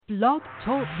Blog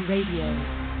Talk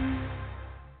Radio.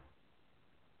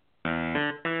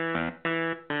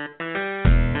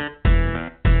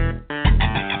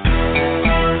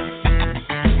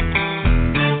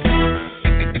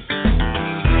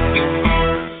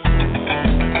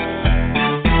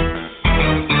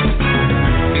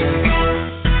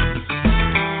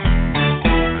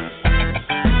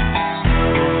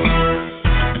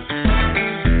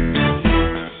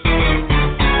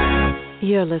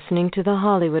 You're listening to the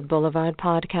Hollywood Boulevard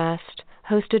podcast,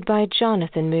 hosted by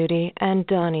Jonathan Moody and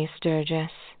Donnie Sturges.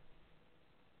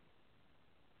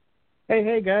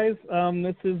 Hey, guys.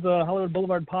 This is the Hollywood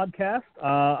Boulevard podcast.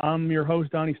 I'm your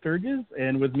host, Donnie Sturges,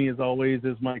 and with me, as always,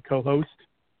 is my co-host,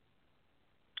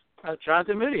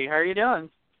 Jonathan Moody. How are you doing?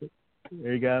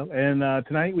 There you go. And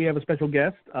tonight we have a special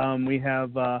guest. We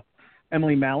have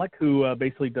Emily Malloch, who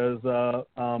basically does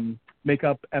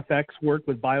makeup FX work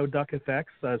with Bioduck FX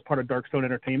as part of Darkstone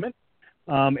Entertainment.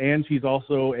 And she's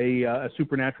also a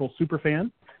Supernatural superfan,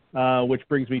 which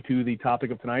brings me to the topic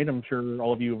of tonight. I'm sure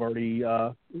all of you have already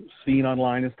seen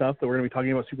online and stuff that we're going to be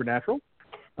talking about Supernatural.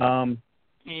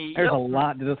 There's a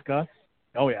lot to discuss.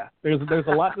 Oh, yeah. There's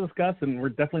a lot to discuss, and we're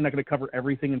definitely not going to cover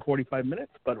everything in 45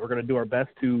 minutes, but we're going to do our best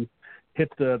to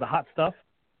hit the hot stuff.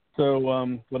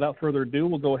 So without further ado,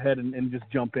 we'll go ahead and just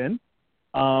jump in.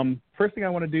 First thing I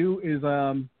want to do is,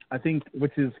 I think,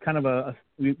 which is kind of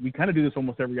we kind of do this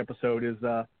almost every episode, is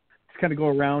just kind of go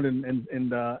around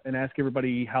and ask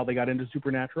everybody how they got into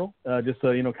Supernatural. Just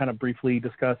to, kind of briefly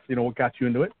discuss, what got you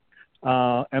into it.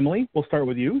 Emily, we'll start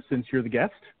with you since you're the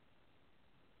guest.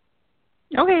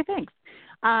 Okay, thanks.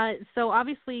 So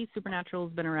obviously Supernatural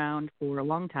has been around for a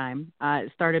long time.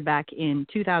 It started back in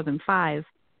 2005.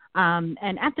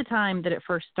 And at the time that it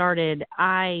first started,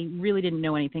 I really didn't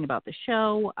know anything about the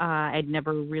show. I'd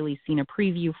never really seen a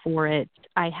preview for it.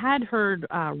 I had heard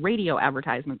radio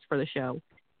advertisements for the show,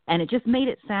 and it just made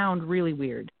it sound really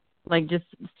weird, like just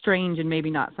strange and maybe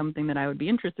not something that I would be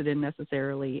interested in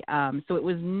necessarily. So it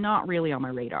was not really on my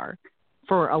radar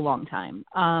for a long time.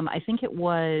 I think it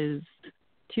was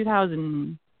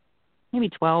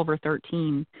 2012 or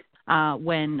 13.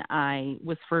 When I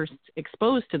was first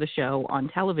exposed to the show on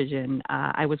television.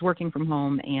 I was working from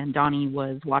home, and Donnie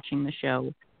was watching the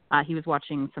show. He was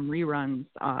watching some reruns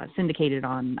syndicated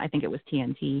on, I think it was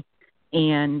TNT,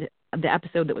 and the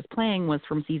episode that was playing was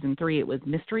from season 3. It was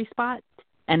Mystery Spot,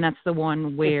 and that's the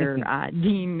one where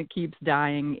Dean keeps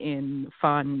dying in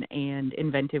fun and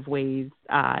inventive ways,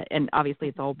 and obviously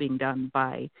it's all being done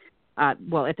by, at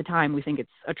the time we think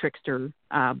it's a trickster,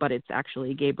 but it's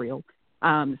actually Gabriel.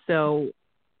 So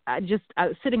I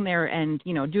was sitting there and,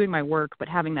 doing my work, but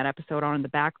having that episode on in the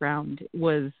background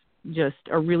was just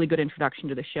a really good introduction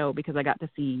to the show because I got to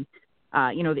see,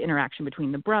 the interaction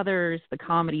between the brothers, the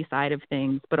comedy side of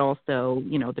things, but also,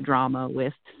 the drama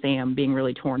with Sam being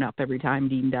really torn up every time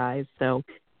Dean dies. So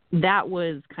that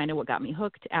was kind of what got me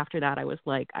hooked. After that, I was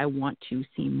like, I want to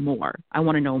see more. I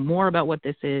want to know more about what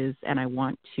this is, and I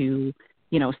want to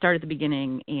start at the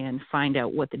beginning and find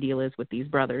out what the deal is with these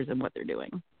brothers and what they're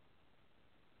doing.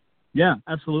 Yeah,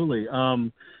 absolutely. I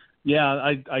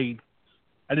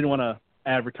didn't want to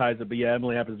advertise it, but yeah,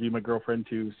 Emily happens to be my girlfriend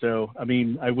too. So, I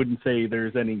mean, I wouldn't say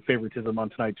there's any favoritism on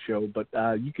tonight's show, but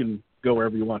you can go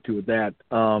wherever you want to with that.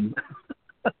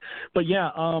 But yeah,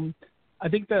 I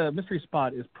think the Mystery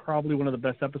Spot is probably one of the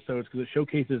best episodes because it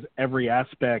showcases every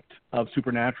aspect of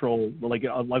Supernatural.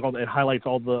 It highlights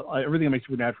everything that makes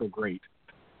Supernatural great.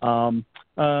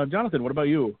 Jonathan, what about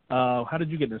you? How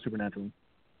did you get into Supernatural?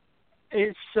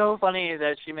 It's so funny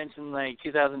that she mentioned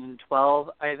 2012.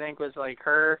 I think was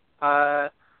her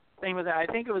thing with it. I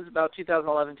think it was about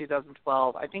 2011,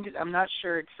 2012. I'm not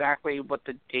sure exactly what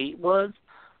the date was.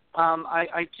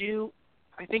 I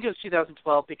think it was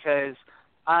 2012 because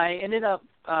I ended up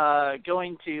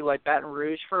going to Baton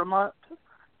Rouge for a month,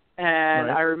 and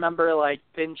right. I remember I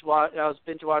was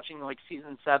binge watching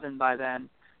season 7 by then.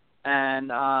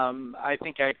 And I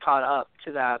think I caught up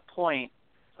to that point.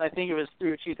 I think it was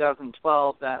through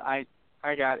 2012 that I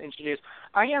got introduced.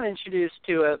 I got introduced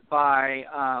to it by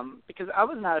because I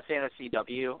was not a fan of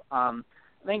CW. I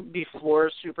think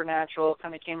before Supernatural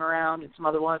kind of came around and some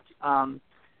other ones.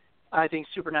 I think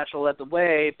Supernatural led the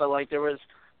way, but there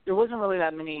wasn't really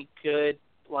that many good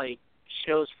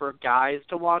shows for guys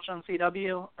to watch on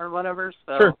CW or whatever.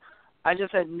 So. Sure. I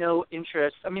just had no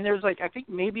interest. I mean, there was I think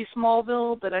maybe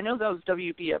Smallville, but I know that was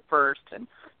WB at first and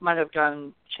might have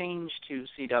gotten changed to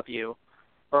CW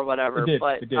or whatever. It did.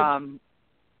 But, it did.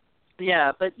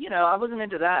 Yeah, but, I wasn't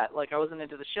into that. I wasn't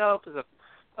into the show because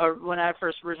when I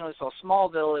first originally saw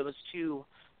Smallville, it was too,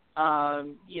 it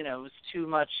was too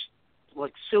much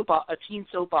like a teen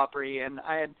soap opera, and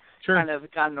I had Sure. kind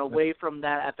of gotten away from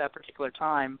that at that particular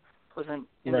time. Wasn't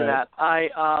into Right.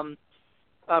 that.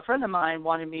 A friend of mine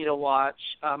wanted me to watch.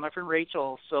 My friend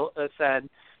Rachel said,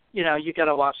 you know, you got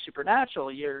to watch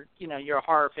Supernatural. You're a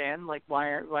horror fan. Like, why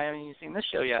haven't you seen this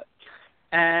show yet?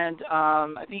 And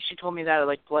I think she told me that at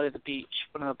like Blood at the Beach,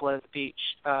 one of the Blood at the Beach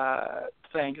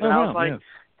things. And I was like,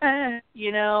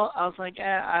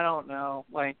 I don't know.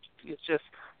 Like, it just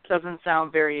doesn't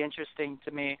sound very interesting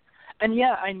to me. And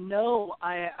yeah, I know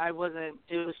I wasn't.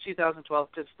 It was 2012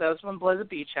 because that was when Blood at the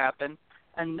Beach happened,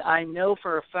 and I know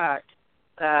for a fact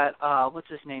that what's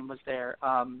his name was there.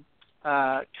 One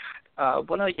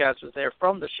of the guys was there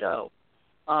from the show.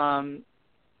 The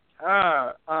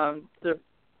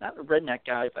not the redneck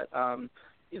guy, but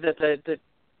the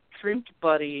drink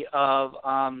buddy of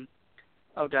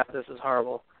oh god, this is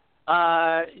horrible.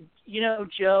 You know,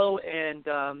 Joe and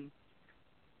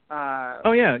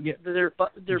Oh yeah. their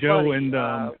Joe buddy, and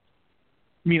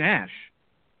you mean Ash?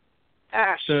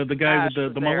 Ash. The guy Ash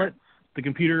with the mullet, the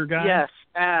computer guy. Yes,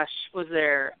 Ash was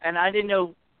there, and I didn't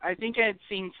know. I think I had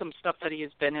seen some stuff that he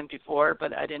has been in before,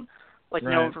 but I didn't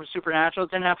know him from Supernatural.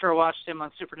 Then after I watched him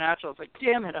on Supernatural, I was like,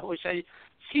 damn it, I wish I'd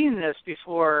seen this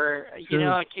before. Sure. You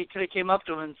know, I could have came up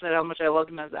to him and said how much I loved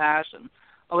him as Ash, and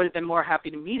I would have been more happy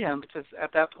to meet him because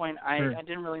at that point I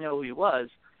didn't really know who he was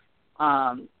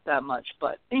that much.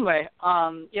 But anyway,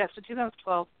 so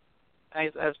 2012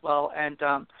 as well, and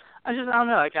I don't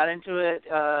know. I got into it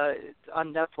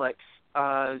on Netflix.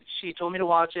 She told me to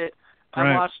watch it.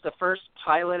 I watched the first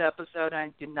pilot episode, and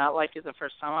I did not like it the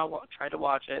first time I tried to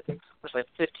watch it. It was like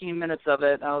 15 minutes of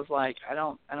it, and I was like, I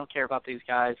don't care about these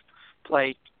guys.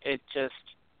 Like, it just,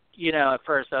 you know, at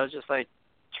first I was just like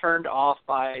turned off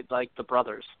by like the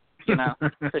brothers, you know,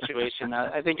 situation.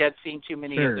 I think I'd seen too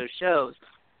many of those shows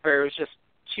where it was just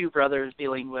two brothers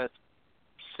dealing with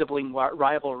sibling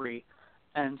rivalry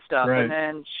and stuff. Right. And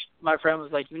then my friend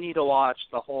was like, you need to watch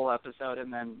the whole episode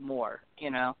and then more, you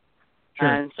know. Sure.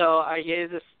 And so I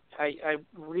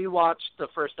rewatched the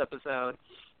first episode,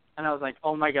 and I was like,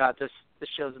 oh my god, this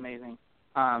show's amazing.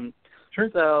 Sure.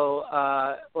 So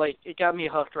like it got me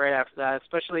hooked right after that,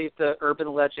 especially the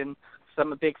urban legend. So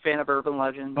I'm a big fan of urban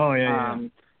legends. Oh yeah.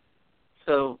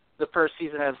 So the first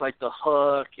season has like The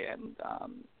Hook and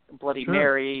Bloody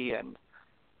Mary and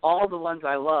all the ones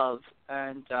I love,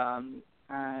 and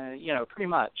you know, pretty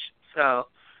much. So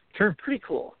pretty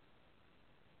cool.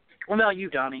 What about you,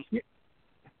 Donnie?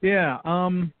 Yeah,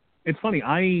 it's funny.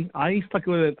 I stuck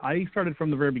with it. I started from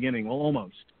the very beginning, well,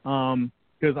 almost,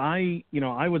 because I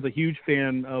was a huge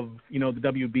fan of, you know, the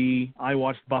WB. I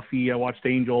watched Buffy. I watched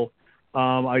Angel.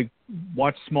 I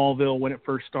watched Smallville when it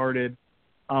first started,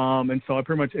 and so I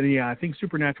pretty much, I think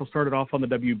Supernatural started off on the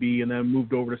WB and then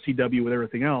moved over to CW with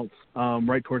everything else,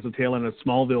 right towards the tail end of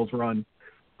Smallville's run.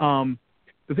 The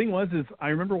thing was, I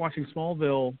remember watching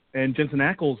Smallville, and Jensen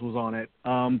Ackles was on it,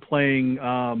 playing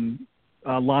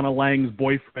Lana Lang's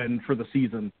boyfriend for the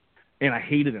season, and I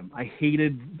hated him. I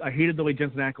hated the way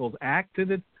Jensen Ackles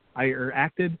acted. I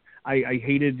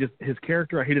hated just his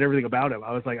character. I hated everything about him.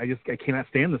 I was like, I cannot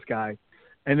stand this guy.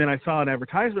 And then I saw an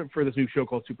advertisement for this new show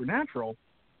called Supernatural,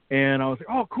 and I was like,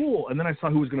 oh, cool. And then I saw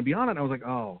who was going to be on it, and I was like,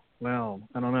 oh, well,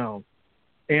 I don't know.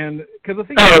 And because the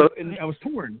thing is, I was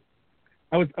torn.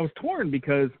 I was torn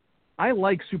because I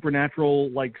like Supernatural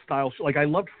like style. Like I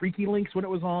loved Freaky Links when it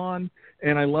was on,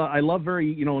 and I love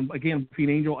very, you know, again, Buffy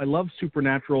and Angel. I love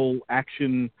supernatural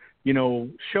action, you know,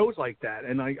 shows like that,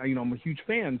 and I you know, I'm a huge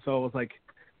fan. So I was like,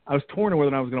 I was torn on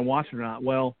whether I was going to watch it or not.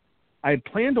 Well, I had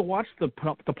planned to watch the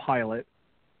pilot,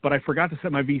 but I forgot to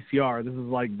set my VCR. This is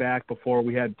like back before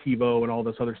we had TiVo and all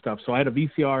this other stuff. So I had a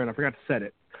VCR and I forgot to set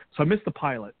it, so I missed the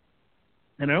pilot,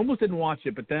 and I almost didn't watch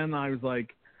it. But then I was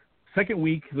like, second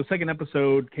week, the second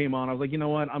episode came on. I was like, you know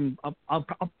what? I'll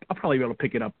probably be able to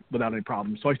pick it up without any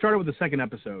problem. So I started with the second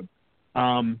episode,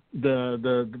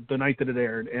 the night that it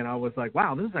aired, and I was like,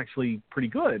 wow, this is actually pretty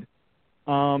good.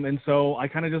 And so I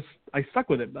kind of I stuck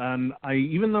with it. And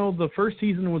even though the first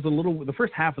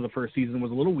half of the first season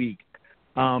was a little weak,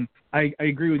 I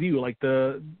agree with you. Like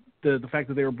the fact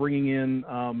that they were bringing in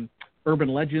urban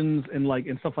legends and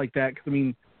stuff like that. 'Cause I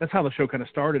mean, that's how the show kind of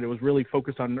started. It was really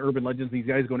focused on urban legends. These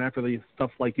guys going after these stuff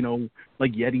like, you know,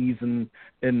 like Yetis and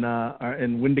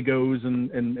Wendigos and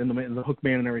the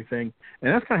Hookman and everything.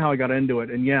 And that's kind of how I got into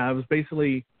it. And yeah, it was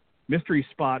basically Mystery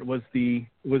Spot was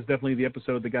definitely the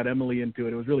episode that got Emily into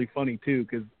it. It was really funny too,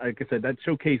 because like I said, that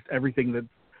showcased everything that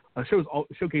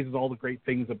showcases all the great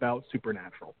things about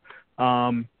Supernatural.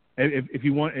 If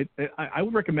you want, I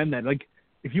would recommend that. Like,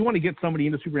 if you want to get somebody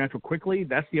into Supernatural quickly,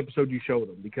 that's the episode you show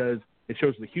them, because It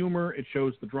shows the humor. It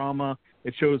shows the drama.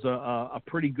 It shows a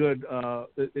pretty good.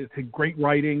 It's a great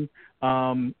writing,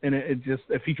 and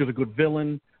it features a good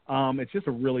villain. It's just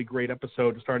a really great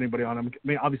episode to start anybody on. I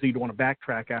mean, obviously, you don't want to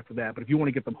backtrack after that, but if you want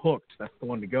to get them hooked, that's the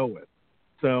one to go with.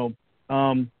 So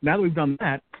now that we've done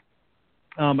that,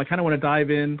 I kind of want to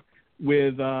dive in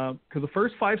with because the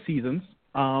first 5 seasons,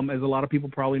 as a lot of people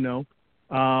probably know,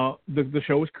 the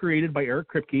show was created by Eric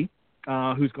Kripke,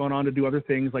 who's gone on to do other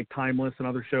things like Timeless and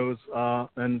other shows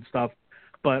and stuff.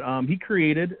 But he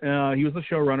was the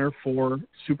showrunner for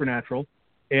Supernatural.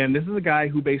 And this is a guy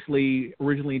who basically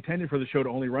originally intended for the show to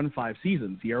only run 5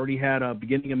 seasons. He already had a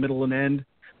beginning, a middle, and end,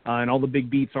 and all the big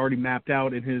beats already mapped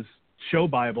out in his show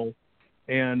Bible.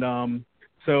 And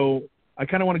so I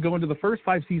kind of want to go into the first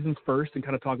 5 seasons first and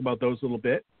kind of talk about those a little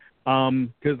bit.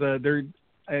 Because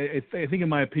I think, in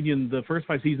my opinion, the first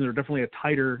 5 seasons are definitely a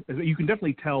tighter. You can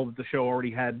definitely tell that the show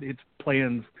already had its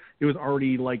plans. It was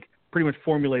already like pretty much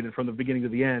formulated from the beginning to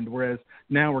the end. Whereas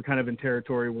now we're kind of in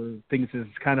territory where things is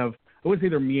kind of, I wouldn't say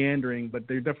they're meandering, but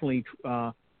they're definitely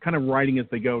kind of writing as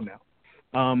they go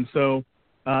now. So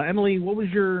Emily, what was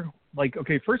your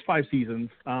first 5 seasons?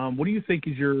 What do you think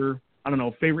is your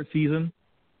favorite season,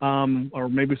 or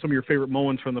maybe some of your favorite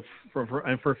moments from the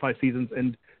first 5 seasons?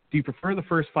 And do you prefer the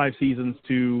first 5 seasons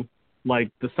to like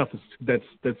the stuff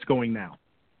that's going now?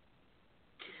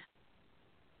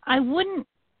 I wouldn't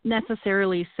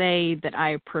necessarily say that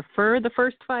I prefer the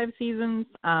first 5 seasons.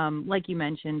 Like you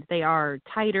mentioned, they are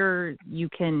tighter. You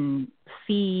can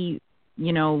see,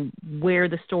 where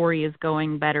the story is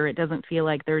going better. It doesn't feel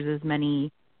like there's as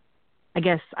many, I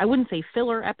guess, I wouldn't say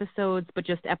filler episodes, but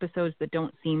just episodes that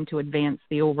don't seem to advance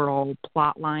the overall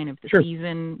plot line of the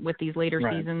season with these later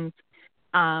seasons.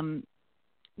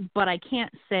 But I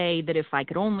can't say that if I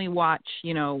could only watch,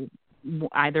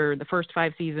 either the first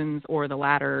 5 seasons or the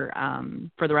latter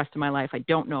for the rest of my life, I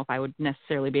don't know if I would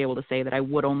necessarily be able to say that I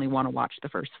would only want to watch the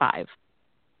first 5.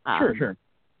 Sure.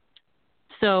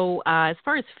 So as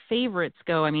far as favorites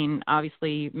go, I mean,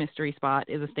 obviously Mystery Spot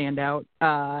is a standout.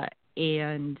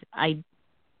 And I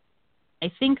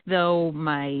think, though,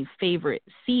 my favorite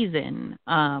season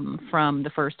from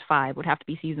the first 5 would have to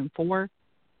be season 4.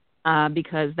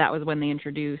 Because that was when they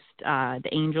introduced the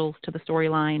angels to the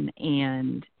storyline,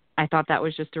 and I thought that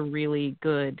was just a really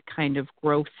good kind of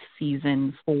growth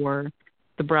season for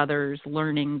the brothers,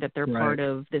 learning that they're part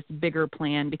of this bigger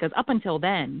plan. Because up until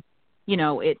then,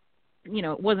 it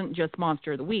wasn't just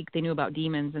Monster of the Week. They knew about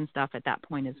demons and stuff at that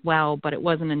point as well, but it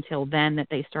wasn't until then that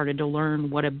they started to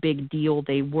learn what a big deal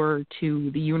they were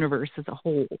to the universe as a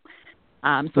whole.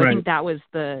 I think that was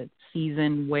the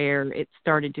season where it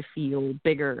started to feel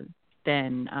bigger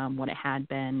than what it had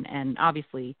been. And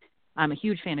obviously, I'm a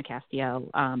huge fan of Castiel.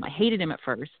 I hated him at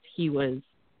first. He was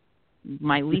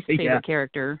my least favorite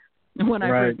character when I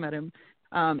first met him.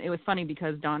 It was funny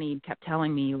because Donnie kept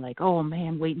telling me, like, oh,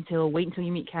 man, wait until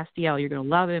you meet Castiel. You're going to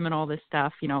love him and all this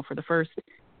stuff. For the first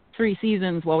 3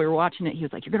 seasons while we were watching it, he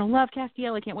was like, you're going to love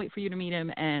Castiel. I can't wait for you to meet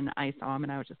him. And I saw him,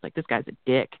 and I was just like, this guy's a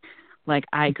dick. Like,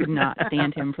 I could not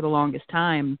stand him for the longest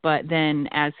time. But then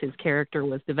as his character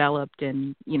was developed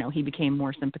and, he became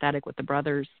more sympathetic with the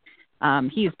brothers,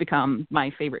 he's become my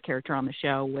favorite character on the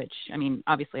show, which, I mean,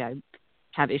 obviously I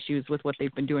have issues with what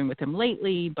they've been doing with him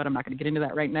lately, but I'm not going to get into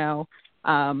that right now.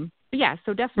 But yeah,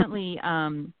 so definitely,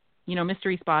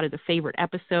 Mystery Spot is a favorite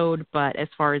episode, but as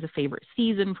far as a favorite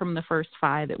season from the first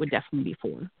 5, it would definitely be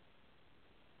 4.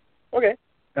 Okay.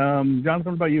 Jonathan,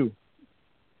 what about you?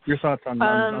 Your thoughts on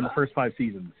the first 5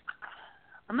 seasons?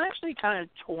 I'm actually kind of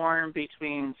torn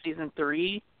between season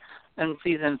 3 and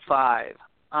season 5.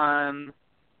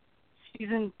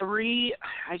 Season 3,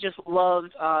 I just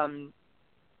loved.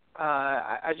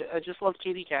 I just loved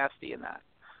Katie Cassidy in that.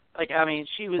 Like, I mean,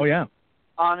 she was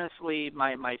honestly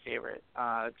my favorite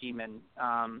demon,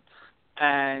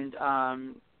 and or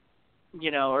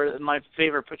my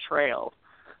favorite portrayal.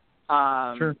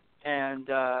 Sure. And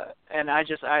I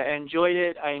enjoyed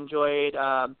it. I enjoyed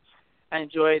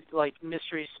like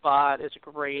Mystery Spot. It's a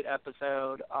great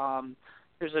episode.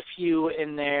 There's a few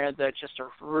in there that just are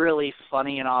really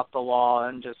funny and off the wall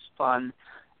and just fun.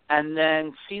 And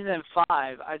then season 5,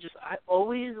 I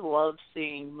always love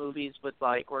seeing movies with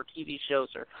like, or TV shows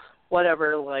or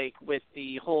whatever, like with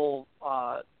the whole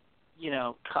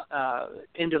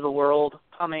end of the world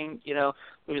coming,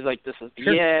 movies like This Is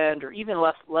the End, or even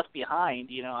Left Behind,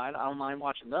 I don't mind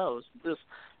watching those.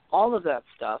 All of that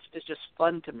stuff is just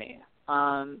fun to me.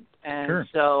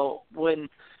 So when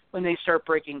they start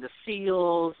breaking the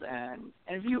seals, and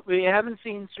if you haven't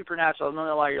seen Supernatural, I don't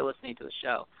know why you're listening to the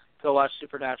show. Go watch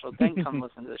Supernatural, then come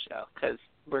listen to the show, because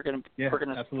we're gonna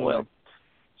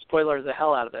spoiler the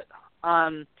hell out of it.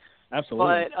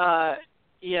 Absolutely. But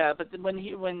but then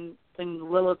when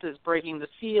Lilith is breaking the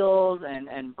seals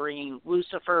and bringing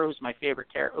Lucifer, who's my favorite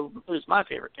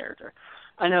character.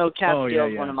 I know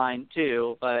Castiel's one of mine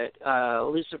too, but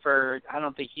Lucifer, I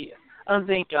don't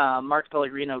think Mark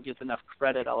Pellegrino gets enough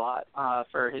credit a lot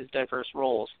for his diverse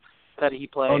roles that he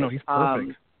plays. Oh no, he's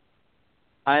perfect.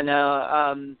 I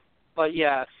know, but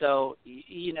yeah, so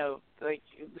like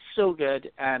so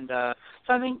good, and so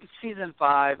I think season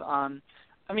 5.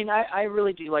 I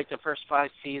really do like the first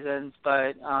 5 seasons,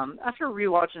 but after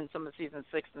rewatching some of season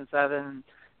 6 and 7,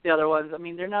 the other ones,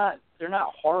 they're not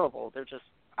horrible. They're just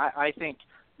I think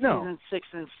season 6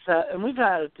 and 7, and we've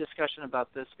had a discussion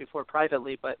about this before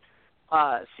privately, but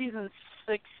season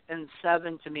 6 and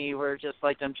 7 to me were just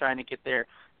like them trying to get their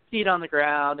feet on the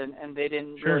ground, and they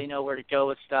didn't really know where to go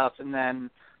with stuff. And then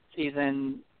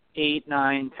season 8,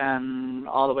 9, 10,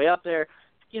 all the way up there,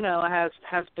 has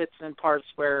bits and parts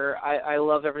where I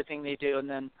love everything they do, and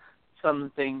then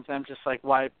some things I'm just like,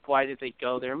 why did they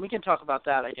go there? And we can talk about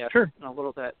that, I guess, in a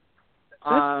little bit.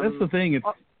 That's the thing. It's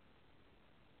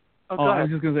I was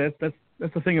just going to say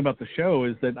that's the thing about the show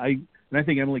is that I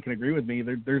think Emily can agree with me.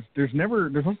 There's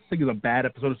no such thing as a bad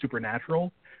episode of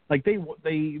Supernatural. Like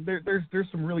there's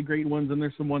some really great ones, and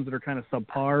there's some ones that are kind of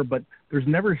subpar, but there's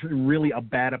never really a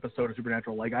bad episode of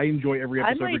Supernatural. Like I enjoy every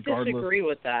episode regardless.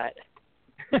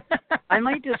 I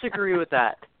might disagree with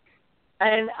that.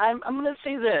 And I'm going to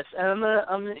say this, and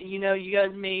I'm you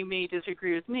guys may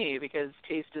disagree with me because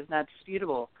taste is not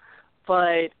disputable,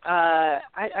 but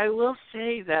I will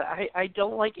say that I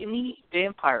don't like any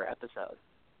vampire episode.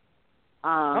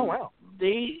 Oh wow!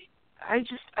 I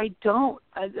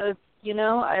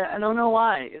don't know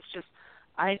why. It's just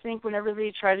I think whenever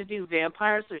they try to do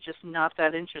vampires, they're just not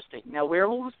that interesting. Now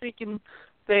werewolves, they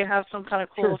have some kind of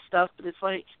cool stuff, but it's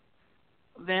like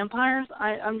vampires.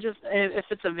 I'm just if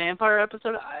it's a vampire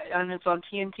episode and it's on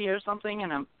TNT or something,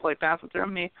 and I'm like passing through,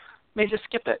 may just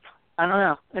skip it. I don't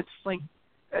know. It's like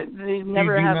they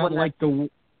never have one.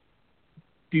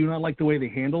 Do you not like the way they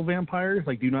handle vampires?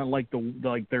 Like, do you not like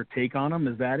their take on them?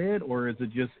 Is that it, or is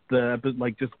it just they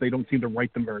don't seem to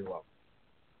write them very well?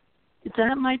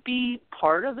 That might be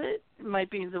part of it. It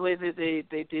might be the way that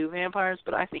they do vampires,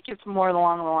 but I think it's more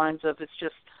along the lines of it's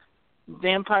just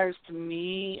vampires to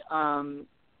me.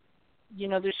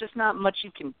 There's just not much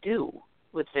you can do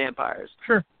with vampires.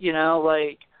 Sure.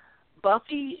 Like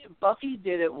Buffy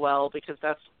did it well because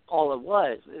that's all it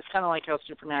was. It's kind of like how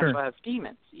Supernatural has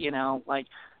demons, like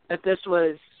if this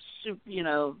was,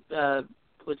 Dean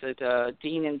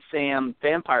and Sam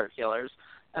vampire killers,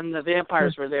 and the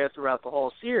vampires were there throughout the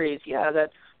whole series.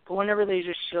 But whenever they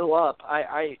just show up,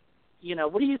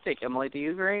 what do you think, Emily? Do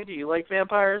you agree? Do you like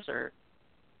vampires or?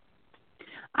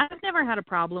 I've never had a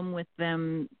problem with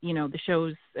them, the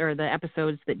shows or the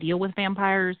episodes that deal with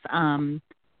vampires.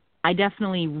 I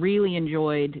definitely really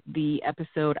enjoyed the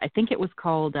episode. I think it was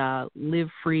called Live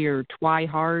Free or Twi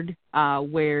Hard,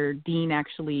 where Dean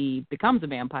actually becomes a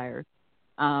vampire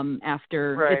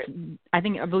after. Right. I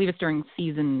believe it's during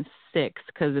season 6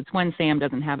 because it's when Sam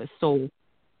doesn't have his soul,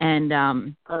 and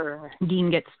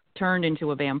Dean gets turned into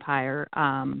a vampire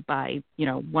by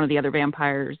one of the other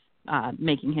vampires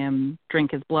making him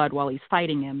drink his blood while he's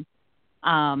fighting him.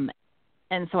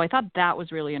 And so I thought that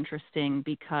was really interesting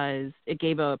because it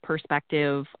gave a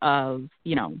perspective of,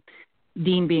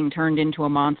 Dean being turned into a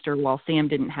monster while Sam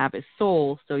didn't have his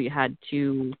soul. So you had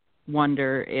to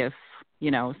wonder if,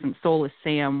 since soulless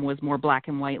Sam was more black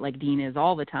and white like Dean is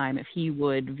all the time, if he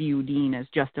would view Dean as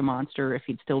just a monster, if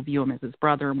he'd still view him as his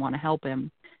brother and want to help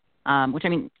him, which,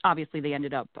 obviously they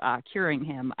ended up curing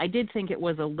him. I did think it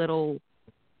was a little,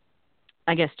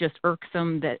 I guess, just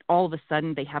irksome that all of a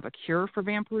sudden they have a cure for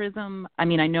vampirism. I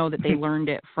know that they learned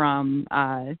it from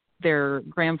their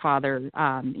grandfather,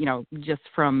 just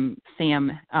from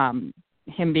Sam,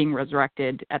 him being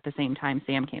resurrected at the same time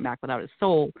Sam came back without his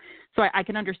soul. So I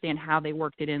can understand how they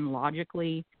worked it in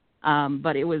logically,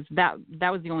 but it was that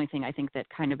was the only thing I think that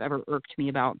kind of ever irked me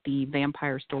about the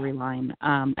vampire storyline.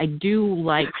 I do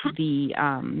like the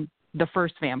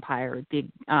first vampire, the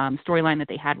storyline that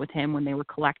they had with him when they were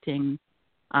collecting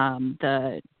I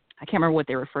can't remember what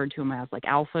they referred to them as, like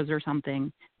alphas or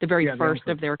something, the very first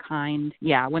of their kind.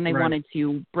 Yeah, when they wanted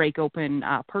to break open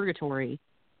Purgatory.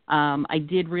 I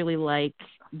did really like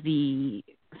the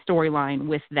storyline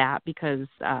with that because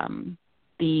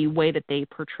the way that they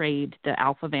portrayed the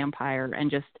alpha vampire and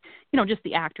just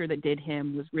the actor that did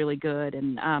him was really good.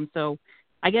 And so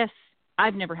I guess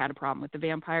I've never had a problem with the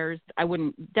vampires. I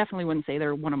definitely wouldn't say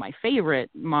they're one of my favorite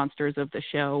monsters of the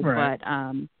show, but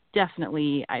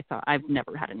definitely I've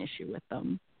never had an issue with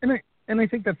them. And I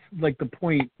think that's like the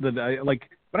point that I like.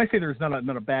 when I say there's not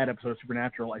a bad episode of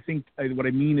Supernatural, I think what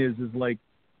I mean is like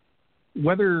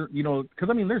whether, you know, because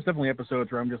I mean there's definitely episodes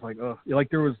where I'm just like, oh, like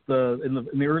there was in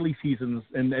the early seasons,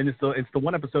 and it's the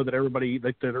one episode that everybody,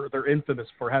 like they're infamous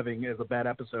for having as a bad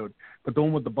episode, but the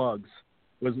one with the bugs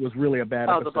was really a bad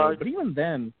episode. The bugs. But even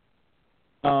then,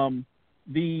 I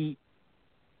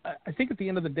think at the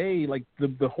end of the day, like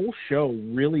the whole show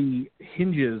really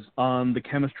hinges on the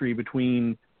chemistry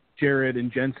between Jared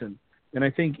and Jensen. And I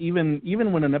think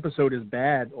even when an episode is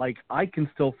bad, like I can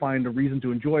still find a reason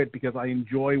to enjoy it because I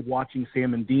enjoy watching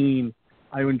Sam and Dean.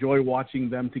 I enjoy watching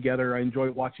them together. I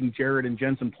enjoy watching Jared and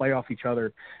Jensen play off each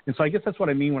other. And so I guess that's what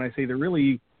I mean when I say there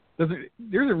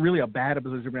isn't really a bad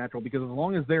episode of Supernatural, because as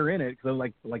long as they're in it, because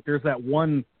like there's that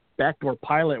one backdoor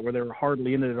pilot where they were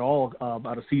hardly in it at all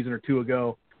about a season or two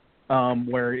ago,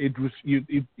 where it was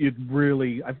it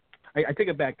really I take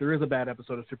it back. There is a bad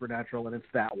episode of Supernatural, and it's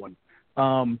that one.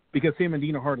 Because Sam and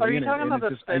Dean are hardly in it. Are you talking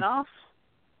about the spinoff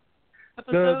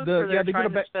episode? They're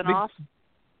trying to spin off?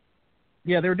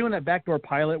 Yeah, they were doing that backdoor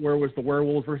pilot where it was the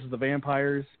werewolves versus the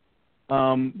vampires,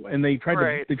 and they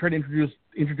tried to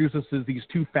introduce us as these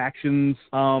two factions,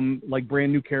 like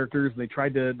brand new characters. And they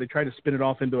tried to spin it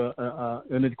off into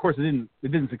and of course it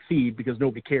didn't succeed because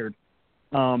nobody cared.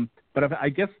 But I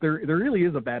guess there really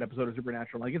is a bad episode of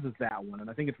Supernatural. I guess it's that one, and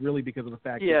I think it's really because of the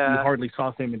fact that you hardly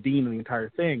saw Sam and Dean in the entire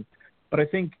thing. But I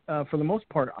think for the most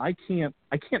part, I can't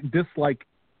dislike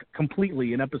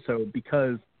completely an episode,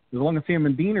 because as long as Sam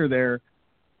and Dean are there,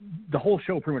 the whole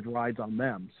show pretty much rides on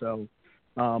them. So,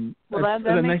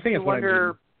 that makes me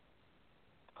wonder.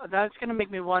 That's going to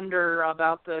make me wonder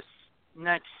about this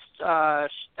next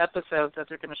episode that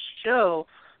they're going to show.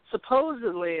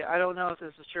 Supposedly, I don't know if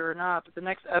this is true or not, but the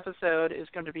next episode is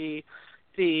going to be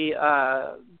the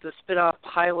spin-off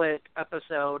pilot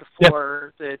episode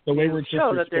for the new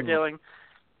show that they're doing.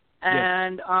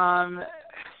 And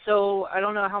so I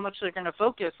don't know how much they're going to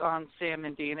focus on Sam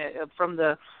and Dean. From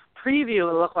the preview,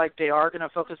 it looked like they are going to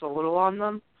focus a little on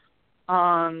them.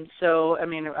 So, I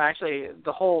mean, actually,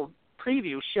 the whole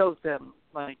preview shows them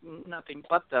like nothing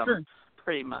but them,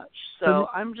 pretty much. So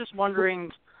I'm just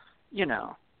wondering, you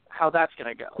know, how that's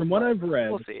going to go. From what I've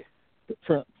read, we'll see.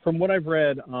 From what I've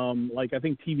read, like I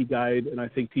think TV Guide and I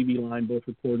think TV Line both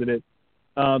reported it.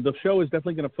 The show is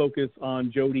definitely going to focus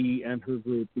on Jody and her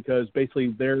group, because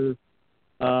basically there's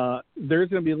going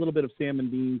to be a little bit of Sam and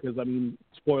Dean, because, I mean,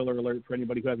 spoiler alert for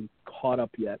anybody who hasn't caught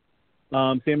up yet.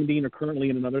 Sam and Dean are currently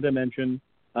in another dimension,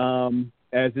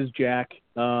 as is Jack,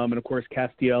 and of course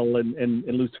Castiel and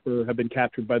Lucifer have been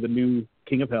captured by the new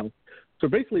King of Hell. So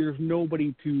basically, there's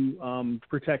nobody to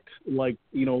protect, like,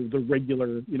 you know, the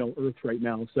regular, you know, Earth right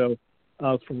now. So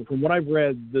from what I've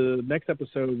read, the next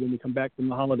episode when we come back from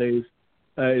the holidays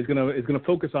is gonna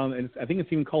focus on, and I think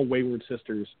it's even called Wayward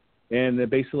Sisters, and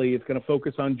basically it's gonna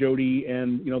focus on Jody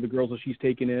and, you know, the girls that she's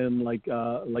taken in, like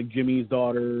Jimmy's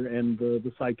daughter and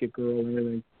the psychic girl and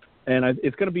everything, and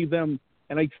it's gonna be them.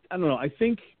 And I don't know. I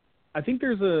think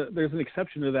there's an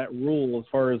exception to that rule as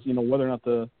far as, you know, whether or not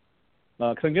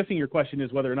because I'm guessing your question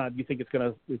is whether or not you think it's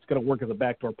gonna work as a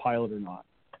backdoor pilot or not.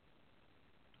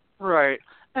 Right.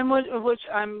 And which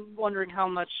I'm wondering how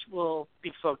much will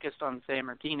be focused on Sam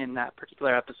or Dean in that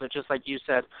particular episode, just like you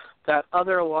said. That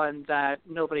other one that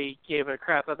nobody gave a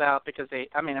crap about because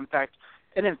in fact,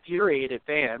 it infuriated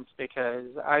fans because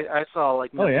I saw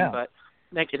like nothing but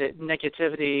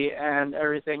negativity and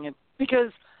everything. And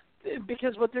because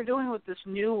what they're doing with this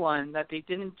new one that they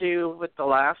didn't do with the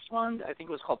last one, I think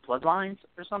it was called Bloodlines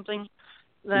or something,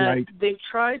 that they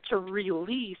tried to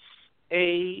release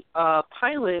a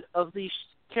pilot of these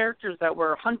characters that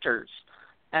were hunters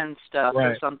and stuff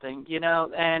or something, you know,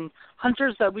 and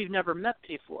hunters that we've never met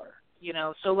before, you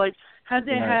know. So like had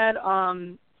they had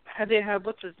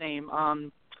what's his name,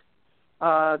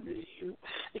 the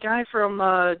guy from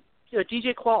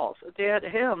DJ Qualls, they had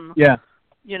him,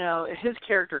 you know, his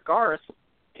character Garth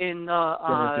in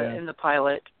the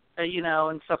pilot, you know,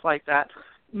 and stuff like that.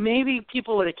 Maybe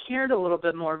people would have cared a little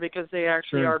bit more because they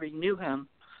actually already knew him.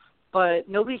 But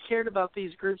nobody cared about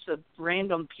these groups of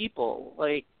random people.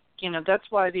 Like, you know, that's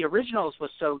why the originals was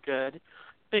so good,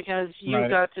 because you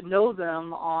got to know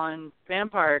them on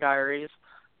Vampire Diaries,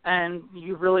 and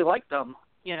you really liked them,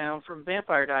 you know, from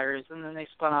Vampire Diaries, and then they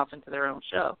spun off into their own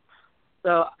show.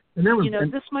 So,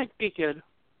 this might be good.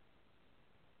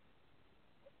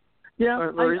 Yeah,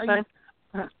 what were you saying?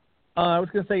 I was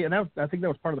going to say, and I think that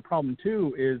was part of the problem,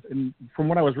 too, is, and from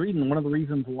what I was reading, one of the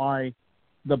reasons why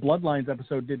the Bloodlines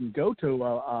episode didn't go to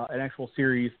an actual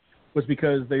series was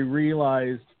because they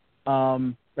realized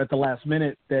at the last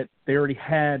minute that they already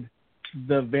had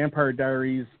the Vampire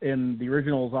Diaries in the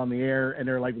originals on the air, and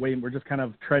they're like, wait, we're just kind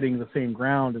of treading the same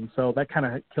ground, and so that kind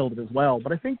of killed it as well.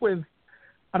 But I think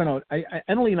I don't know,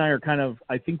 Emily and I are kind of,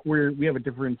 I think we have a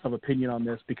difference of opinion on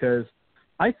this, because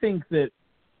I think that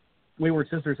Wayward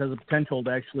Sisters has the potential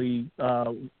to actually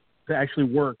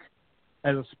work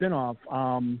as a spinoff,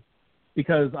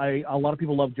 because a lot of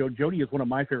people love Jodie. Jodie is one of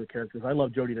my favorite characters. I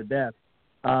love Jodie to death.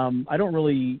 I don't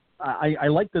really. I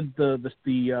like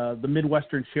the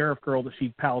Midwestern sheriff girl that she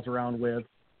pals around with.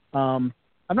 I'm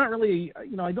not really, I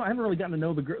haven't really gotten to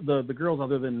know the girls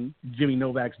other than Jimmy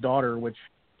Novak's daughter, which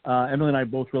Emily and I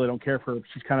both really don't care for her.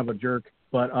 She's kind of a jerk,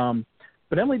 but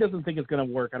Emily doesn't think it's going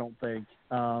to work. I don't think.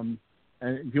 And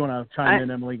if you want to chime in,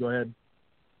 Emily, go ahead.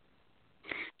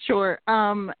 Sure.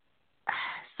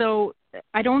 So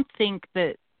I don't think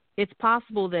that it's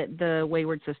possible that the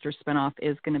Wayward Sisters spinoff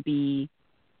is going to be,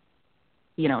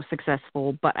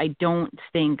 successful, but I don't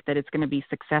think that it's going to be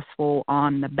successful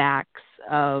on the backs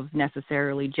of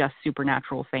necessarily just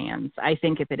Supernatural fans. I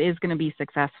think if it is going to be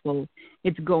successful,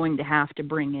 it's going to have to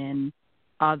bring in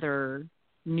other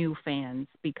new fans,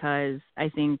 because I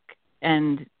think,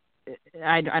 and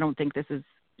I don't think this is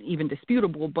even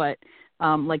disputable, but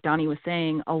like Donnie was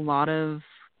saying, a lot of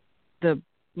the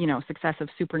success of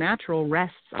Supernatural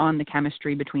rests on the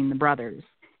chemistry between the brothers.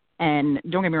 And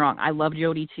don't get me wrong, I love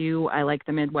Jodie too. I like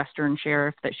the Midwestern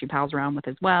sheriff that she pals around with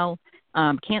as well.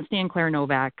 Can't stand Claire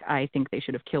Novak. I think they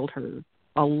should have killed her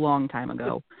a long time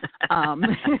ago,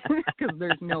 because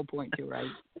there's no point to her. I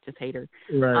just hate her.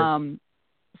 Right.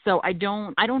 So I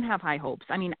don't have high hopes.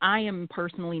 I mean, I am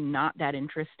personally not that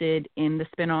interested in the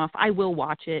spinoff. I will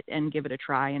watch it and give it a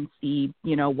try and see,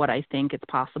 what I think. It's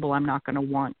possible I'm not going to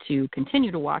want to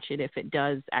continue to watch it if it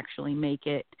does actually make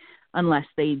it, unless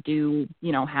they do,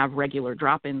 have regular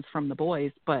drop-ins from the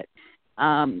boys. But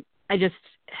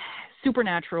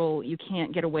Supernatural, you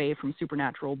can't get away from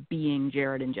Supernatural being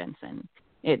Jared and Jensen.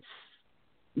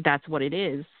 That's what it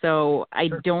is. So I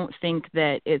don't think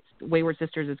that Wayward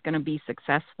Sisters is going to be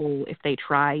successful if they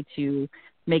try to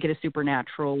make it a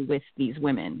Supernatural with these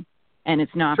women. And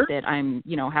it's not that I'm,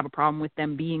 have a problem with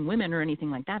them being women or anything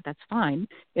like that. That's fine.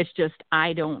 It's just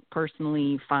I don't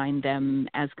personally find them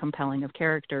as compelling of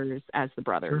characters as the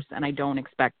brothers. And I don't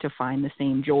expect to find the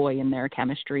same joy in their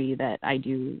chemistry that I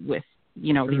do with,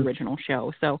 the original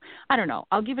show. So I don't know.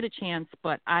 I'll give it a chance,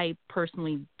 but I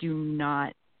personally do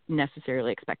not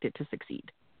necessarily expect it to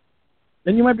succeed.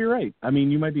 Then you might be right. I mean,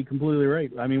 you might be completely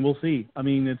right. I mean, we'll see. I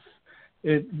mean,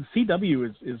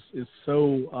 CW is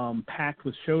so packed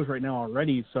with shows right now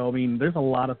already. So I mean, there's a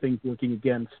lot of things working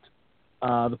against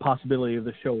the possibility of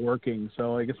the show working.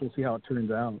 So I guess we'll see how it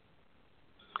turns out.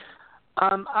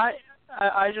 I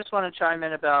just want to chime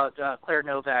in about Claire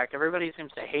Novak. Everybody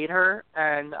seems to hate her,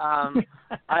 and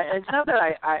it's not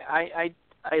that I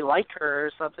like her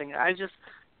or something. I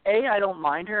don't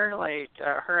mind her. Like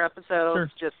her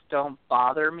episodes just don't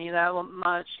bother me that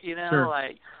much.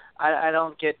 Like. I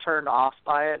don't get turned off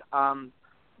by it.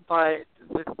 But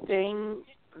the thing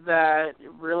that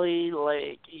really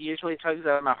usually tugs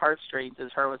at my heartstrings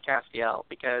is her with Castiel,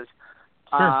 because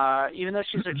even though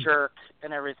she's a jerk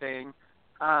and everything,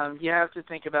 you have to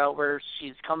think about where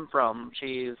she's come from.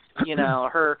 She's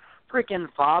her freaking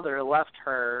father left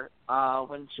her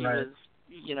when she was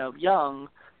young,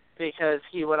 because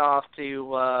he went off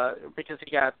to because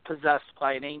he got possessed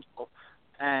by an angel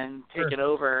and take it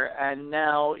over, and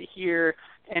now here,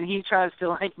 and he tries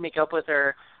to make up with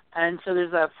her, and so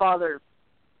there's that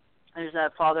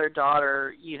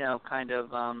father-daughter, kind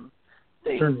of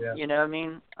thing, you know what I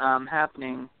mean,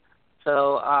 happening.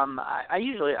 So I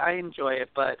enjoy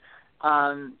it, but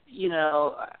I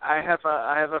have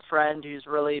a friend who's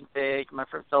really big. My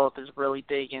friend Philip is really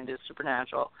big into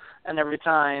Supernatural, and every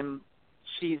time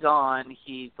she's on,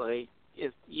 he's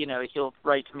he'll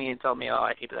write to me and tell me, oh,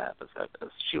 I hated that episode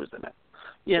because she was in it,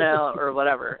 or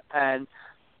whatever. And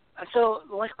so,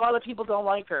 a lot of people don't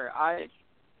like her. I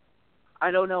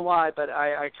don't know why, but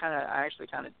I actually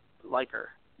kind of like her,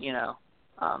 Sure.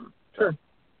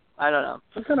 I don't know.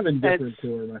 I'm kind of indifferent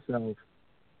to her myself.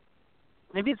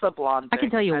 Maybe it's a blonde thing. I can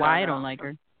tell you why I don't like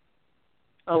her.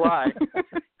 Oh, why?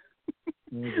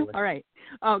 All right.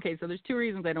 Okay, so there's two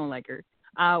reasons I don't like her.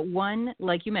 One,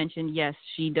 like you mentioned, yes,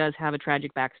 she does have a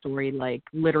tragic backstory, like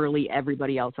literally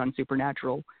everybody else on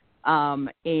Supernatural,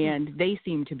 and they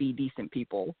seem to be decent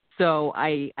people. So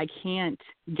I can't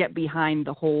get behind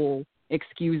the whole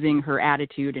excusing her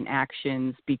attitude and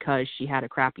actions because she had a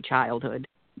crappy childhood.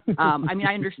 I mean,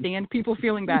 I understand people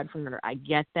feeling bad for her. I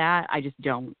get that. I just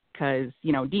don't, because,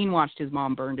 Dean watched his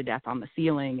mom burn to death on the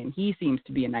ceiling, and he seems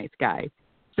to be a nice guy.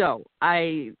 So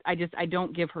I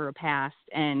don't give her a pass,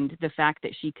 and the fact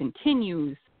that she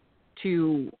continues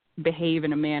to behave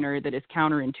in a manner that is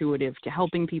counterintuitive to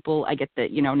helping people. I get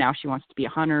that, now she wants to be a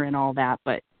hunter and all that,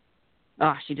 but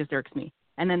she just irks me.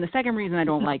 And then the second reason I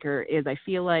don't like her is I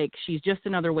feel like she's just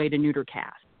another way to neuter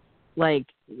Cass. Like,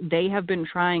 they have been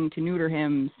trying to neuter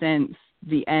him since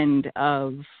the end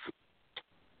of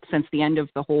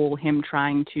the whole him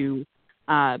trying to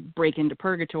break into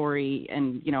purgatory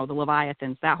and, the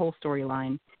Leviathans, that whole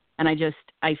storyline. And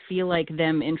I feel like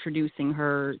them introducing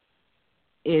her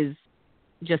is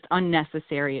just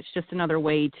unnecessary. It's just another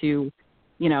way to,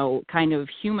 kind of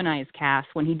humanize Cass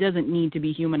when he doesn't need to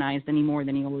be humanized any more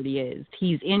than he already is.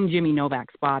 He's in Jimmy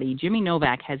Novak's body. Jimmy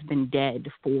Novak has been dead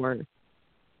for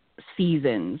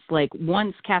seasons. Like,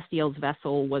 once Castiel's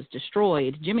vessel was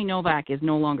destroyed, Jimmy Novak is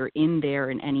no longer in there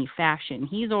in any fashion.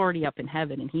 He's already up in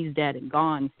heaven and he's dead and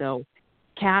gone. So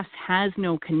Cass has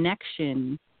no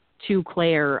connection to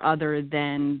Claire other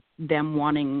than them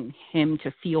wanting him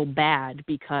to feel bad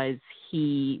because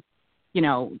he,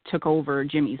 took over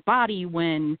Jimmy's body,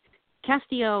 when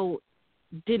Castiel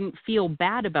didn't feel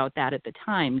bad about that at the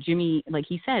time. Jimmy, like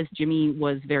he says, Jimmy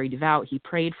was very devout. He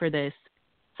prayed for this.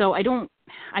 So I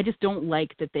just don't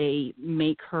like that they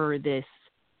make her this,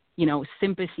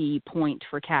 sympathy point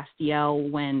for Castiel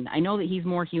when I know that he's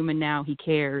more human now, he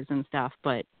cares and stuff,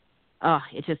 but I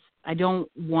don't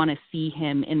want to see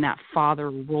him in that father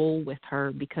role with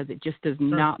her because it just does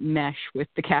not mesh with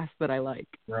the cast that I like.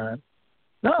 Right.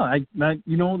 No,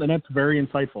 and that's very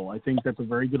insightful. I think that's a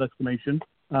very good explanation.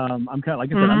 I'm kind of, like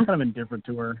I said, I'm kind of indifferent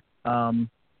to her. I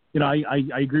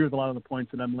agree with a lot of the points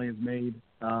that Emily has made.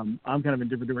 I'm kind of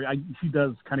indifferent to her. She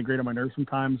does kind of grate on my nerves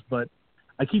sometimes, but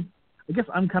I guess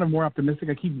I'm kind of more optimistic.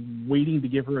 I keep waiting to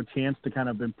give her a chance to kind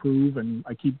of improve, and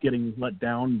I keep getting let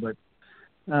down, but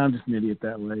I'm just an idiot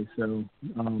that way. So,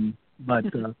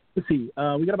 let's see.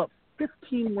 We got about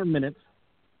 15 more minutes.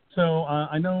 So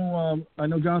I know,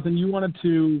 Jonathan, you wanted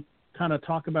to kind of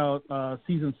talk about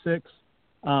season 6.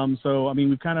 So I mean,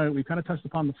 we've kind of touched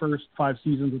upon the first 5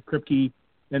 seasons with Kripke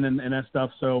and that stuff.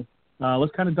 So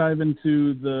let's kind of dive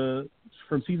into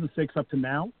from season 6 up to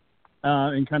now,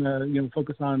 and kind of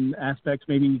focus on aspects.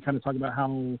 Maybe kind of talk about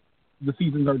how the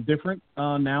seasons are different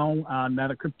now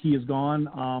that Kripke is gone,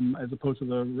 as opposed to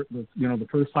the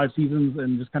first 5 seasons,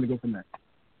 and just kind of go from there.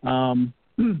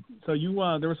 So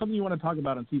there was something you want to talk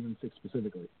about in season 6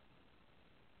 specifically.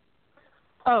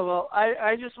 Oh, well,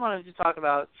 I just wanted to talk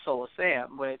about Soul of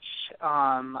Sam, which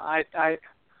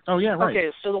Oh, yeah, right.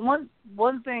 Okay, so the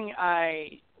one thing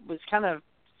I was kind of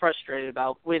frustrated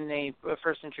about when they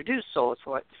first introduced Soul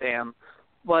of Sam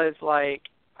was, like,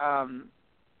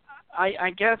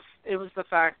 I guess it was the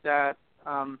fact that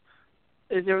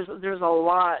there was a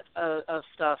lot of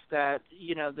stuff that,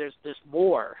 there's this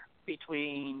war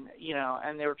between,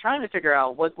 and they were trying to figure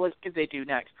out what could they do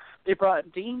next. They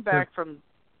brought Dean back from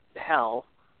hell,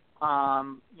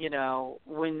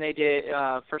 when they did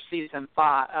for season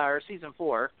 5 or season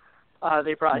 4.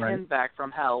 They brought him back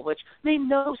from hell, which made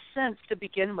no sense to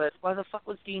begin with. Why the fuck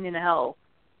was Dean in hell?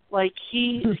 Like,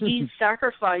 he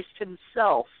sacrificed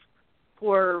himself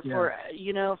for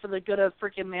the good of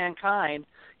freaking mankind.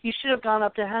 He should have gone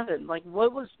up to heaven. Like,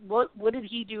 what did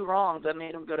he do wrong that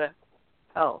made him go to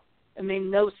hell? It made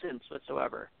no sense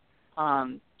whatsoever.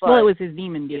 Well, it was his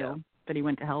demon deal that he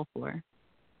went to hell for.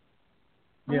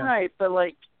 Yeah. Right, but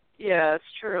it's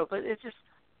true, but it's just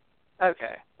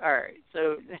okay. All right,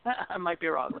 so I might be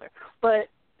wrong there, but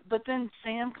then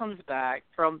Sam comes back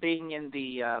from being in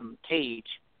the cage,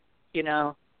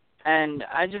 and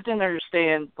I just didn't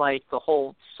understand like the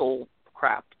whole soul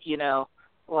crap,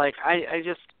 Like I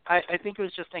think it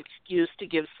was just an excuse to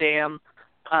give Sam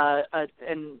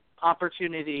an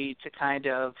opportunity to kind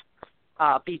of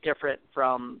be different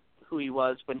from who he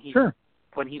was when he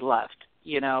left,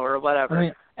 or whatever. I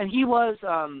mean, and he was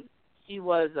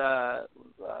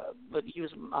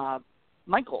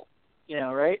Michael,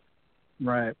 right?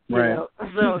 Right.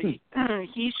 So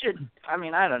he should. I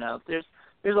mean, I don't know. There's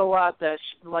a lot that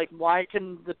like, why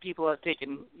couldn't the people have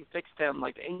fixed him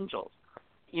like the angels?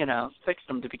 Fixed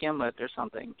them to begin with or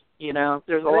something.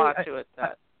 There's a lot to it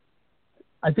that.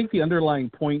 I think the underlying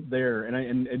point there,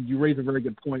 and you raise a very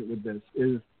good point with this,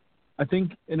 is I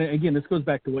think, and again, this goes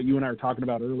back to what you and I were talking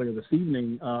about earlier this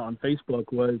evening on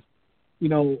Facebook, was,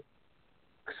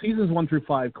 seasons 1 through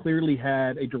 5 clearly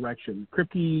had a direction.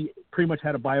 Kripke pretty much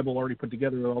had a Bible already put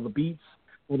together with all the beats,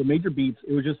 all the major beats.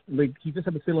 It was just like he just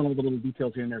had to fill in all the little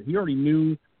details here and there. He already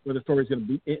knew where the story was going to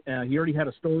be. He already had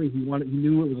a story. He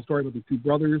knew it was a story about the 2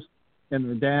 brothers and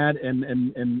their dad and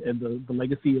the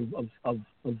legacy of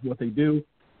what they do.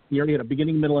 He already had a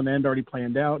beginning, middle, and end already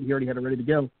planned out. He already had it ready to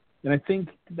go. And I think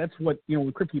that's what,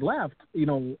 when Kripke left,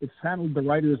 it saddled the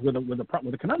writers with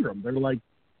a conundrum. They're like,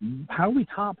 how do we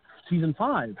top season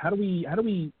 5? How do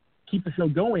we keep the show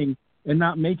going and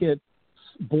not make it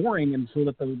boring, and so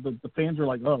that the fans are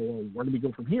like, oh, well, where do we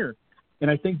go from here? And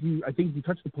I think you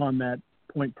touched upon that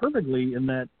point perfectly, in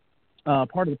that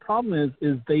part of the problem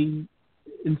is they,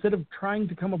 instead of trying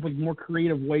to come up with more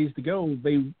creative ways to go,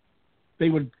 they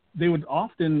would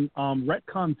often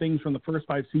retcon things from the first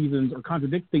 5 seasons or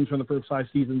contradict things from the first 5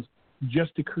 seasons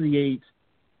just to create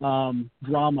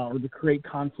drama, or to create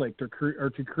conflict, or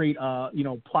to create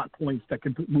plot points that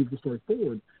could move the story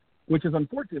forward, which is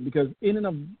unfortunate, because in and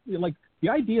of, like, the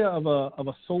idea of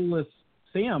a soulless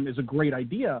Sam is a great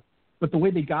idea, but the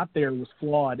way they got there was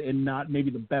flawed and not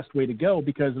maybe the best way to go,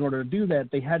 because in order to do that,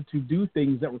 they had to do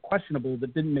things that were questionable,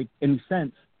 that didn't make any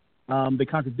sense. They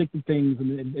contradicted things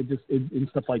and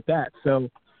stuff like that. So,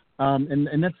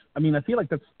 and that's, I feel like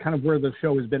that's kind of where the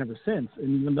show has been ever since.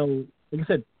 And even though, like I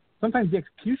said, sometimes the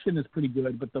execution is pretty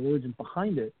good, but the origins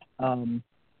behind it are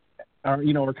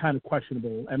kind of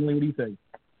questionable. Emily, what do you think?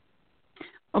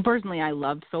 Well, personally, I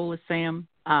loved Soulless Sam.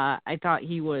 I thought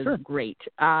he was great.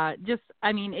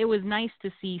 It was nice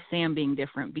to see Sam being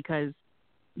different, because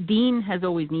Dean has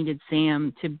always needed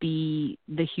Sam to be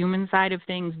the human side of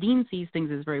things. Dean sees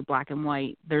things as very black and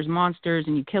white. There's monsters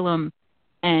and you kill them,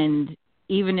 and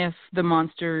even if the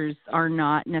monsters are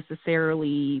not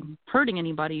necessarily hurting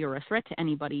anybody or a threat to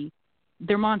anybody,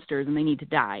 they're monsters and they need to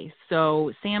die.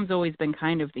 So Sam's always been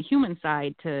kind of the human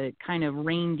side to kind of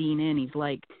rein Dean in. He's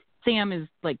like, Sam is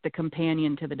like the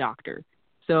companion to the doctor.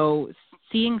 So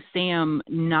seeing Sam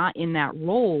not in that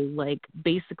role, like,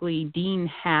 basically Dean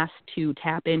has to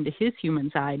tap into his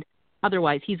human side.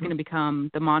 Otherwise, he's going to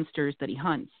become the monsters that he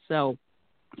hunts. So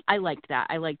I liked that.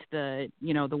 I liked the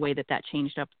way that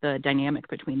changed up the dynamic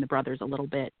between the brothers a little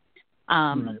bit.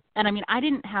 And I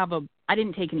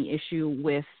didn't take any issue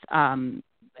with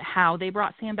how they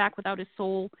brought Sam back without his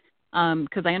soul,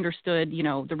 because I understood,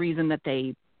 the reason that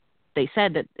they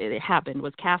said that it happened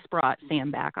was Cass brought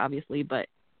Sam back, obviously, but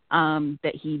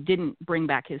that he didn't bring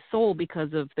back his soul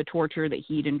because of the torture that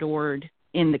he'd endured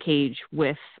in the cage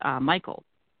with Michael.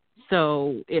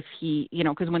 So if he,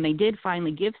 because when they did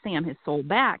finally give Sam his soul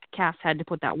back, Cass had to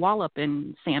put that wall up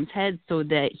in Sam's head so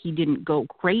that he didn't go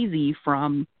crazy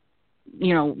from,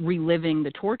 reliving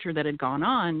the torture that had gone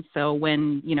on. So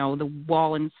when, the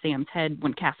wall in Sam's head,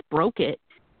 when Cass broke it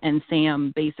and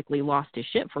Sam basically lost his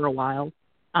shit for a while,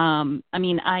 and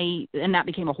that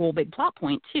became a whole big plot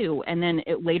point too. And then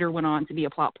it later went on to be a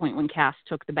plot point when Cass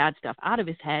took the bad stuff out of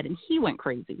his head and he went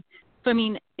crazy. So,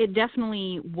 it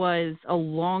definitely was a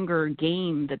longer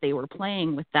game that they were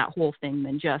playing with that whole thing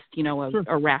than just,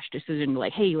 a rash decision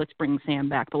like, hey, let's bring Sam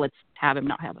back, but let's have him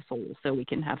not have a soul so we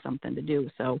can have something to do.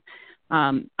 So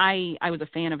I was a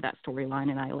fan of that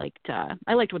storyline, and I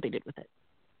liked what they did with it.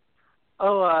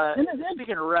 Oh,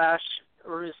 speaking of rash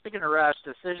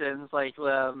decisions, like,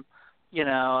 freaking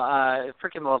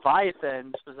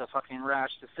Leviathan was a fucking rash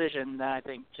decision that I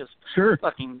think just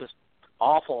fucking just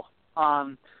awful.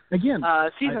 Again,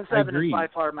 season 7 is by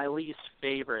far my least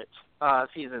favorite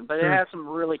season, but it has some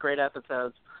really great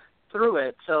episodes through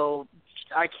it. So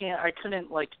I couldn't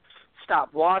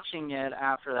stop watching it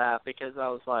after that, because I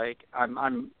was like,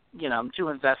 I'm too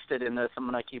invested in this. I'm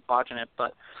gonna keep watching it.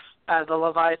 But the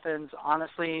Leviathans,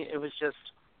 honestly, it was just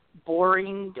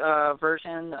boring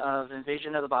version of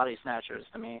Invasion of the Body Snatchers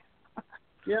to me.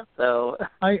 Yeah. So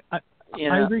I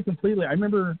agree completely. I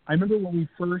remember when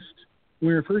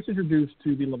we were first introduced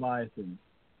to the Leviathan,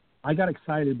 I got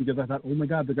excited because I thought, oh my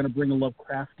God, they're going to bring a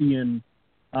Lovecraftian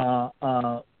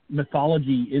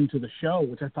mythology into the show,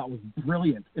 which I thought was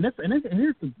brilliant. And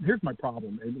here's my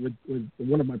problem with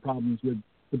one of my problems with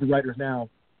the writers now,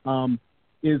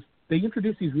 is they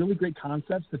introduce these really great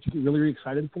concepts that you get really, really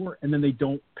excited for, and then they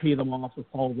don't pay them off or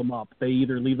follow them up. They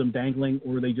either leave them dangling,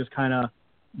 or they just kind of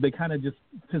just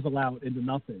fizzle out into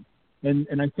nothing.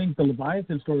 And I think the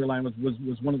Leviathan storyline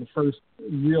was one of the first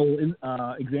real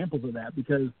examples of that,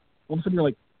 because all of a sudden you're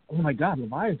like, oh my God,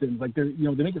 Leviathans, like they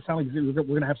make it sound like we're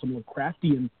going to have some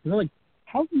Lovecraftian. And they're like,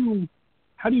 how do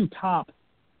you top,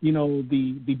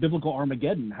 the biblical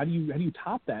Armageddon? How do you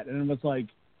top that? And it was like,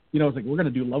 it's like, we're going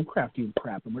to do Lovecraftian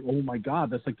crap. I'm like, oh my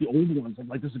God, that's like the old ones. I'm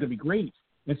like, this is going to be great.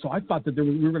 And so I thought that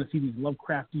we were going to see these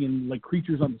Lovecraftian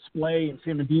creatures on display, and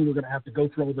Sam and Dean were going to have to go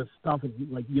through all this stuff, and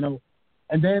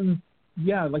and then.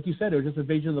 Yeah, like you said, it was just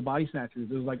Invasion of the Body Snatchers.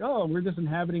 It was like, oh, we're just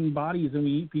inhabiting bodies and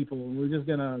we eat people, and we're just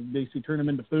going to basically turn them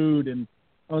into food. And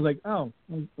I was like, oh,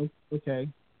 okay,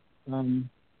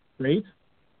 great.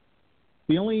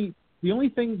 The only the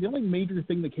only major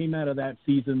thing that came out of that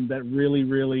season that really,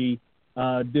 really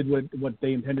did what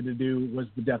they intended to do was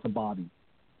the death of Bobby.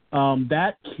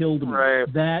 That killed me.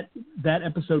 Right. That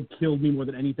episode killed me more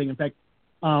than anything. In fact,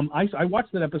 I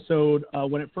watched that episode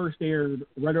when it first aired,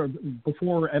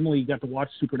 before Emily got to watch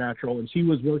Supernatural, and she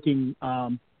was working.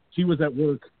 She was at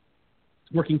work,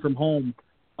 working from home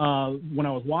when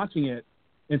I was watching it,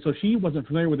 and so she wasn't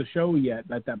familiar with the show yet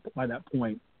by that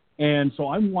point. And so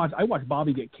I watched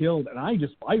Bobby get killed, and I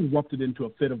erupted into a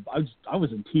fit of I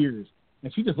was in tears,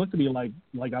 and she just looked at me like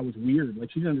I was weird,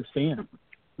 like she didn't understand.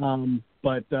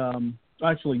 But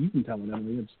actually, you can tell it,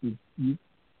 Emily. You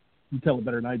tell it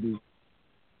better than I do.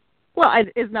 Well,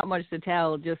 it's not much to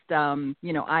tell. Just,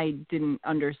 I didn't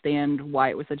understand why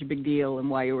it was such a big deal and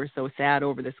why you were so sad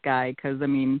over this guy. Because, I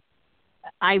mean,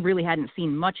 I really hadn't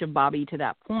seen much of Bobby to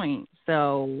that point.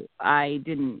 So I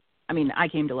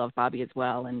came to love Bobby as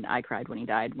well. And I cried when he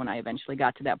died when I eventually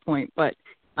got to that point. But,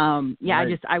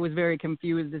 right. I was very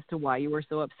confused as to why you were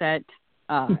so upset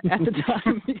at the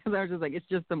time. Because I was just like, it's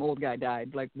just some old guy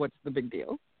died. Like, what's the big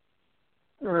deal?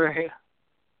 Right.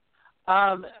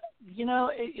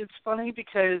 It's funny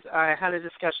because I had a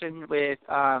discussion with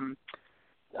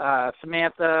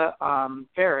Samantha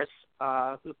Ferris,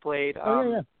 who played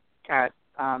Kat,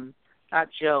 not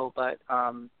Joe, but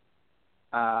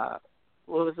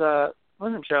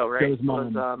wasn't Joe, right? Joe's mom.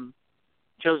 It was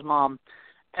Joe's mom,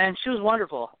 and she was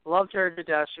wonderful. Loved her to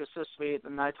death. She was so sweet,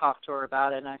 and I talked to her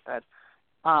about it, and I said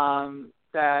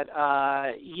that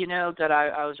I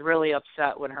was really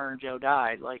upset when her and Joe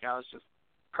died. Like, I was just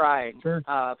crying. Sure.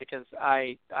 Because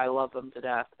I love them to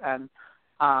death, and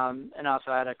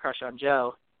also I had a crush on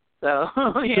Joe, so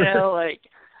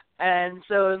and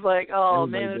so it was like, oh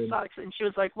man, it sucks. And she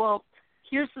was like, well,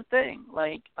 here's the thing,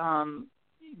 like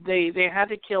they had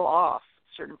to kill off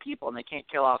certain people, and they can't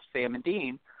kill off Sam and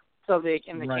Dean, so they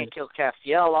can't kill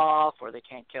Castiel off, or they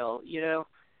can't kill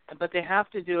but they have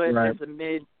to do it as a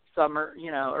mid-summer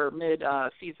or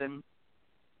mid-season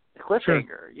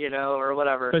cliffhanger, or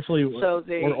whatever. Especially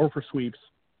or for sweeps.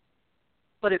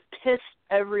 But it pissed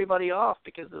everybody off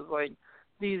because it was like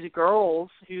these girls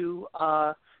who,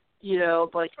 are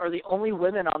the only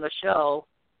women on the show.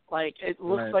 Like, it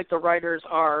looks like the writers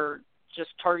are just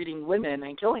targeting women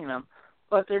and killing them,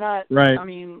 but they're not. Right. I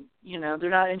mean, they're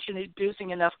not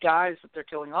introducing enough guys that they're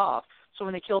killing off. So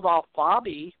when they killed off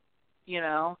Bobby,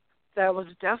 that was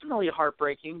definitely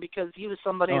heartbreaking because he was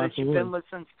somebody that you've been with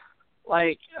since.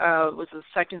 Was the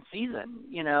second season,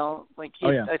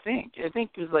 I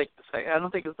think it was like, I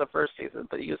don't think it was the first season,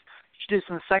 but he was introduced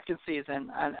in the second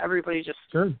season, and everybody just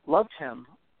loved him.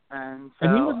 And he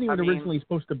wasn't even originally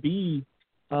supposed to be,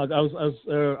 because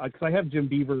I have Jim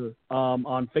Beaver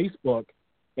on Facebook,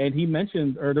 and he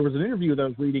mentioned, or there was an interview that I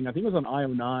was reading, I think it was on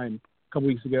IO9 a couple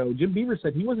weeks ago. Jim Beaver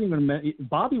said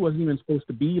Bobby wasn't even supposed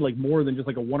to be like more than just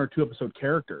like a 1 or 2 episode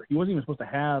character. He wasn't even supposed to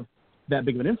have that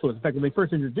big of an influence. In fact, when they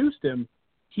first introduced him,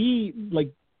 he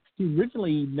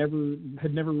originally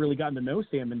never really gotten to know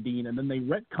Sam and Dean, and then they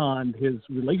retconned his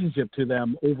relationship to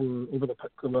them over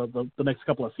the next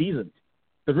couple of seasons.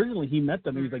 But originally he met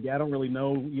them and he's like, yeah, I don't really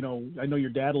know, I know your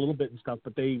dad a little bit and stuff,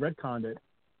 but they retconned it.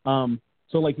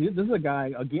 So like, this is a guy,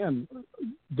 again,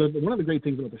 one of the great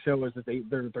things about the show is that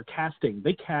they're casting.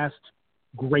 They cast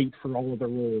great for all of their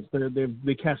roles.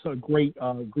 They cast a great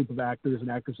group of actors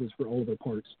and actresses for all of their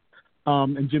parts.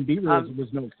 And Jim Beaver was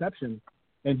no exception.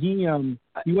 And he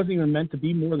wasn't even meant to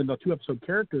be more than a 2-episode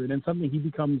character, and then suddenly he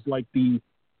becomes like the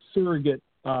surrogate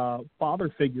father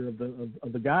figure of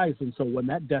the guys. And so when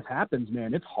that death happens,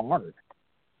 man, it's hard.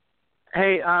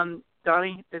 Hey,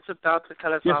 Donnie, it's about to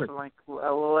cut us off in like a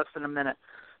little less than a minute,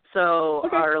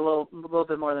 or a little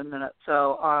bit more than a minute.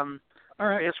 So, all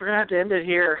right, I guess we're gonna have to end it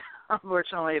here.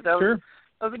 Unfortunately, that was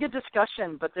a good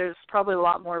discussion, but there's probably a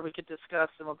lot more we could discuss,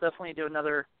 and we'll definitely do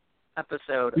another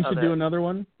episode. We should do another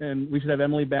one, and we should have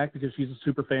Emily back because she's a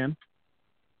super fan.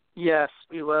 Yes,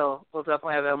 we will. We'll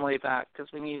definitely have Emily back because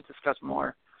we need to discuss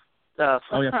more stuff.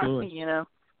 Oh, absolutely.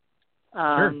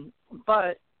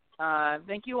 But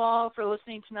thank you all for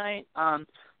listening tonight.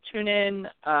 Tune in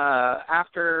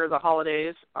after the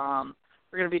holidays. We're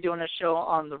going to be doing a show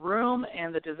on The Room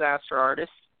and The Disaster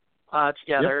Artist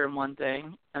together in one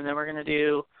thing, and then we're going to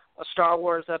do a Star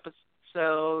Wars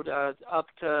episode up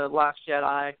to Last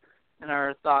Jedi and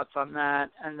our thoughts on that,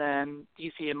 and then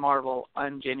DC and Marvel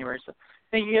on January. So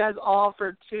thank you guys all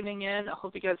for tuning in. I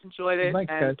hope you guys enjoyed it,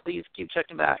 and please keep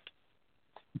checking back.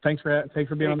 Thanks for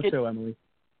being on the show, Emily.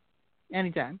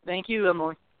 Anytime. Thank you,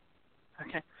 Emily.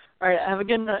 Okay. All right. Have a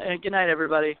good night,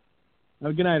 everybody.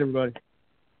 Have a good night, everybody.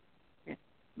 Okay.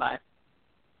 Bye.